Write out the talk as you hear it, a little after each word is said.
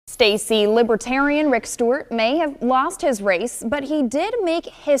Stacey, Libertarian Rick Stewart may have lost his race, but he did make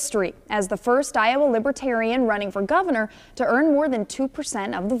history as the first Iowa Libertarian running for governor to earn more than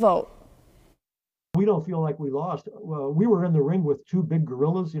 2% of the vote. We don't feel like we lost. Well, we were in the ring with two big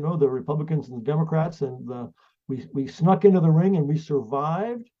gorillas, the Republicans and the Democrats, and we snuck into the ring and we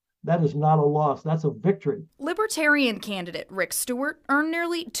survived. That is not a loss. That's a victory. Libertarian candidate Rick Stewart earned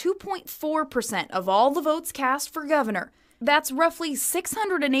nearly 2.4% of all the votes cast for governor. That's roughly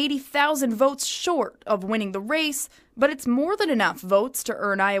 680,000 votes short of winning the race, but it's more than enough votes to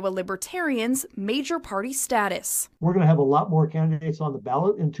earn Iowa Libertarians major party status. We're going to have a lot more candidates on the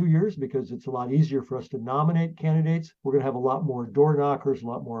ballot in 2 years because it's a lot easier for us to nominate candidates. We're going to have a lot more door knockers, a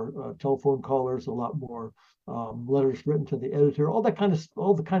lot more telephone callers, a lot more letters written to the editor, all the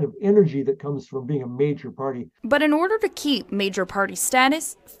kind of energy that comes from being a major party. But in order to keep major party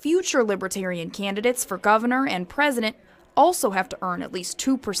status, future Libertarian candidates for governor and president also have to earn at least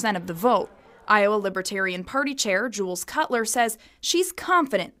 2% of the vote. Iowa Libertarian Party Chair Jules Cutler says she's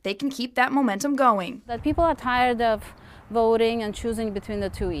confident they can keep that momentum going. That people are tired of voting and choosing between the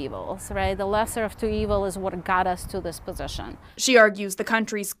two evils, right? The lesser of two evils is what got us to this position. She argues the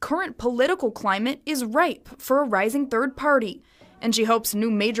country's current political climate is ripe for a rising third party, and she hopes new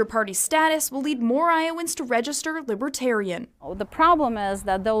major party status will lead more Iowans to register Libertarian. The problem is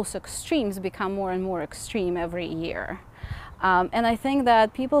that those extremes become more and more extreme every year. And I think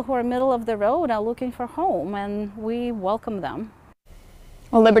that people who are middle of the road are looking for home, and we welcome them.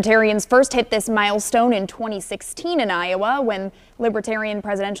 Well, Libertarians first hit this milestone in 2016 in Iowa when Libertarian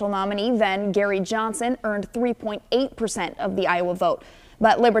presidential nominee then Gary Johnson earned 3.8% of the Iowa vote.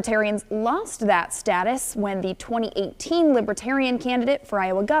 But Libertarians lost that status when the 2018 Libertarian candidate for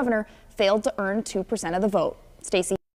Iowa governor failed to earn 2% of the vote. Stacey.